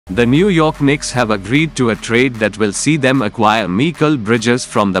The New York Knicks have agreed to a trade that will see them acquire Mikal Bridges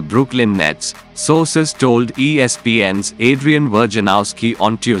from the Brooklyn Nets, sources told ESPN's Adrian Wojnarowski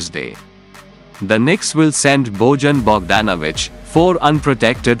on Tuesday. The Knicks will send Bojan Bogdanovic, 4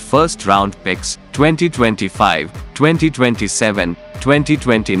 unprotected first-round picks, 2025, 2027,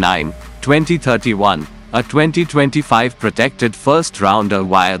 2029, 2031, a 2025 protected first-rounder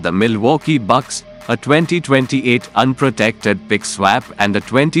via the Milwaukee Bucks, a 2028 unprotected pick swap and a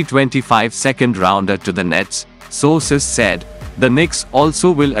 2025 second-rounder to the Nets, sources said. The Knicks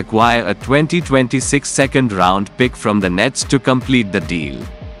also will acquire a 2026 second-round pick from the Nets to complete the deal.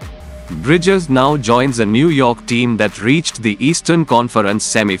 Bridges now joins a New York team that reached the Eastern Conference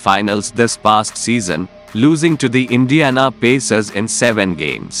semifinals this past season, losing to the Indiana Pacers in 7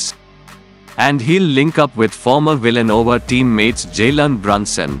 games. And he'll link up with former Villanova teammates Jalen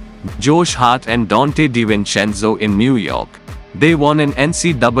Brunson, Hart and Donte DiVincenzo in New York. They won an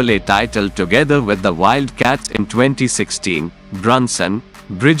NCAA title together with the Wildcats in 2016. Brunson,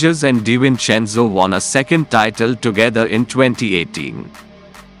 Bridges and DiVincenzo won a second title together in 2018.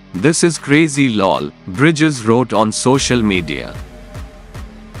 "This is crazy lol," Bridges wrote on social media.